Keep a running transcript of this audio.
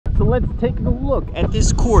So let's take a look at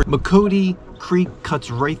this course. Macoby Creek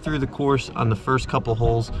cuts right through the course on the first couple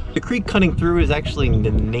holes. The creek cutting through is actually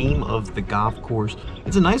the name of the golf course.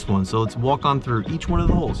 It's a nice one, so let's walk on through each one of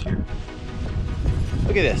the holes here.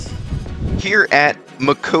 Look at this. Here at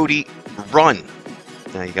Macoby Run.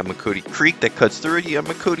 Now you got Macoby Creek that cuts through it. You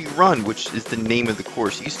got Macoby Run, which is the name of the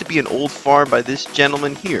course. It used to be an old farm by this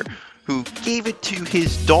gentleman here, who gave it to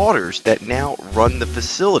his daughters that now run the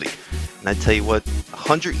facility. And I tell you what,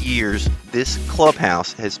 100 years, this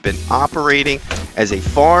clubhouse has been operating as a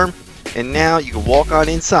farm, and now you can walk on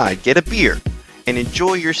inside, get a beer, and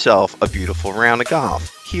enjoy yourself a beautiful round of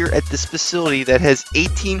golf here at this facility that has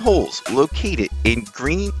 18 holes located in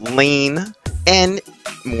Green Lane, and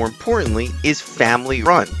more importantly is family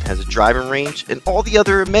run. It has a driving range and all the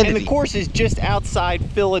other amenities. And the course is just outside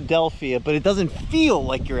Philadelphia, but it doesn't feel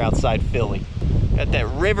like you're outside Philly. Got that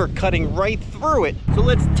river cutting right through it. So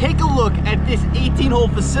let's take a look at this 18-hole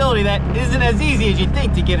facility that isn't as easy as you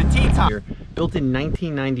think to get a tee time. Built in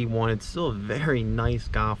 1991, it's still a very nice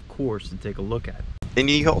golf course to take a look at. And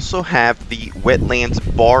you also have the Wetlands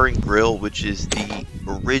Bar and Grill, which is the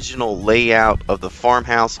original layout of the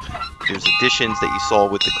farmhouse. There's additions that you saw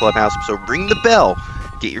with the clubhouse. So ring the bell,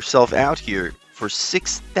 get yourself out here for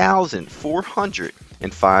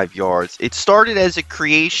 6,405 yards. It started as a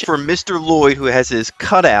creation for Mr. Lloyd, who has his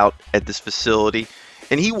cutout at this facility.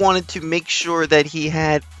 And he wanted to make sure that he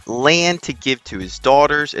had land to give to his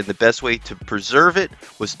daughters, and the best way to preserve it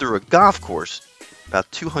was through a golf course, about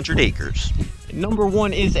 200 acres. Number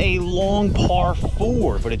one is a long par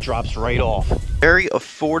 4, but it drops right off. Very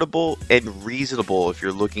affordable and reasonable if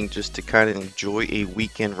you're looking just to kind of enjoy a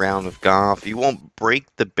weekend round of golf. You won't break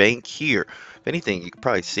the bank here. If anything, you could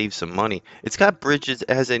probably save some money. It's got bridges.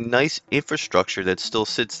 It has a nice infrastructure that still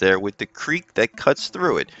sits there with the creek that cuts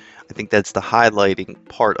through it. I think that's the highlighting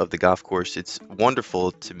part of the golf course. It's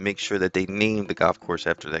wonderful to make sure that they name the golf course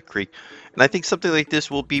after that creek. And I think something like this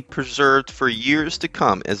will be preserved for years to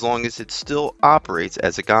come as long as it still operates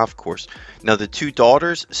as a golf course. Now, the two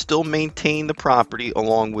daughters still maintain the property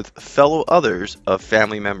along with fellow others of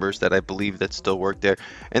family members that I believe that still work there.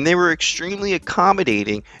 And they were extremely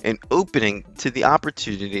accommodating and opening to the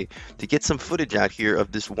opportunity to get some footage out here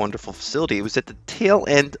of this wonderful facility. It was at the tail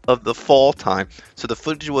end of the fall time, so the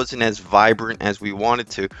footage wasn't as vibrant as we wanted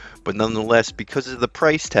to, but nonetheless, because of the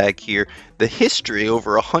price tag here, the history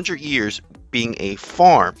over 100 years being a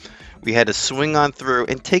farm, we had to swing on through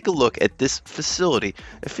and take a look at this facility.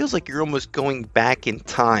 It feels like you're almost going back in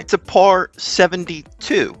time. It's a par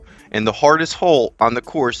 72, and the hardest hole on the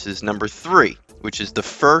course is number 3, which is the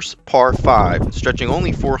first par 5, stretching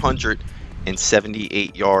only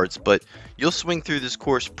 478 yards, but you'll swing through this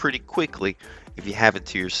course pretty quickly if you have it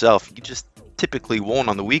to yourself. You just typically won't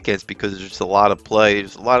on the weekends because there's a lot of play.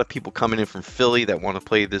 There's a lot of people coming in from Philly that want to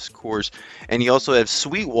play this course, and you also have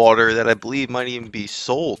Sweetwater that I believe might even be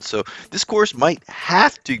sold. So this course might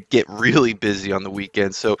have to get really busy on the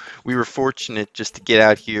weekends. So we were fortunate just to get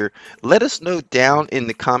out here. Let us know down in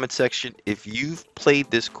the comment section if you've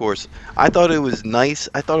played this course. I thought it was nice.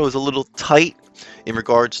 I thought it was a little tight in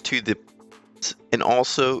regards to the and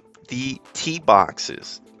also the tee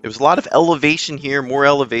boxes. There was a lot of elevation here, more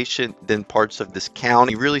elevation than parts of this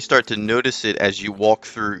county. You really start to notice it as you walk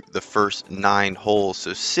through the first 9 holes.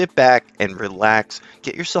 So sit back and relax.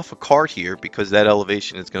 Get yourself a cart here because that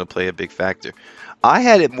elevation is going to play a big factor. I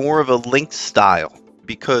had it more of a linked style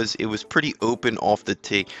because it was pretty open off the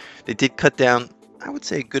tee. They did cut down, I would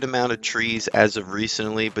say, a good amount of trees as of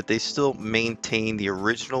recently, but they still maintain the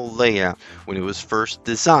original layout when it was first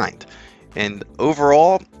designed. And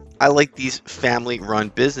overall, I like these family-run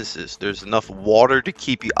businesses. There's enough water to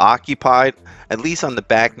keep you occupied, at least on the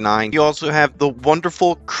back 9. You also have the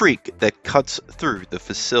wonderful creek that cuts through the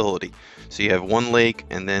facility. So you have one lake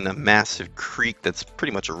and then a massive creek that's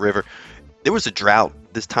pretty much a river. There was a drought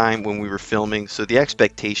this time when we were filming, so the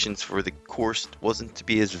expectations for the course wasn't to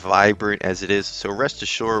be as vibrant as it is. So rest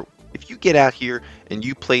assured, if you get out here and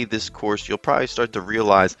you play this course, you'll probably start to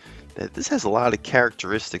realize that this has a lot of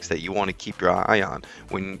characteristics that you want to keep your eye on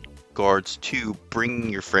when regards to bringing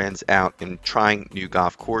your friends out and trying new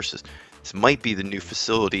golf courses. This might be the new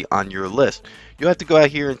facility on your list. You'll have to go out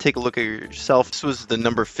here and take a look at it yourself. This was the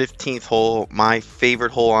number 15th hole, my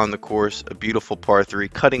favorite hole on the course, a beautiful par 3,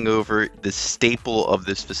 cutting over the staple of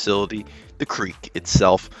this facility, the creek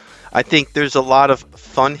itself. I think there's a lot of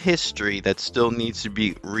fun history that still needs to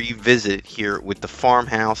be revisited here with the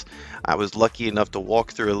farmhouse. I was lucky enough to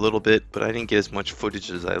walk through a little bit, but I didn't get as much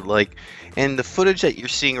footage as I'd like. And the footage that you're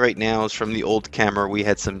seeing right now is from the old camera. We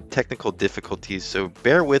had some technical difficulties, so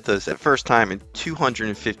bear with us. At first time in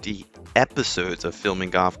 250 episodes of filming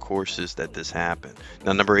golf courses that this happened.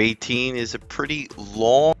 Now number 18 is a pretty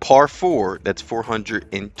long par 4 that's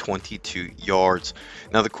 422 yards.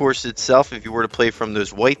 Now the course itself, if you were to play from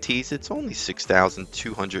those white tees, it's only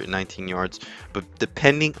 6,219 yards, but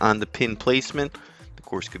depending on the pin placement, the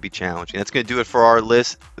course could be challenging. That's going to do it for our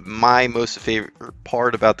list. My most favorite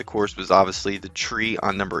part about the course was obviously the tree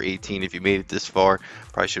on number 18. If you made it this far,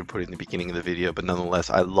 probably should have put it in the beginning of the video, but nonetheless,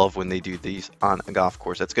 I love when they do these on a golf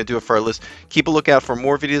course. That's going to do it for our list. Keep a lookout for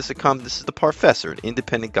more videos to come. This is the Parfessor, an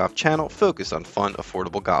independent golf channel focused on fun,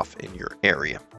 affordable golf in your area.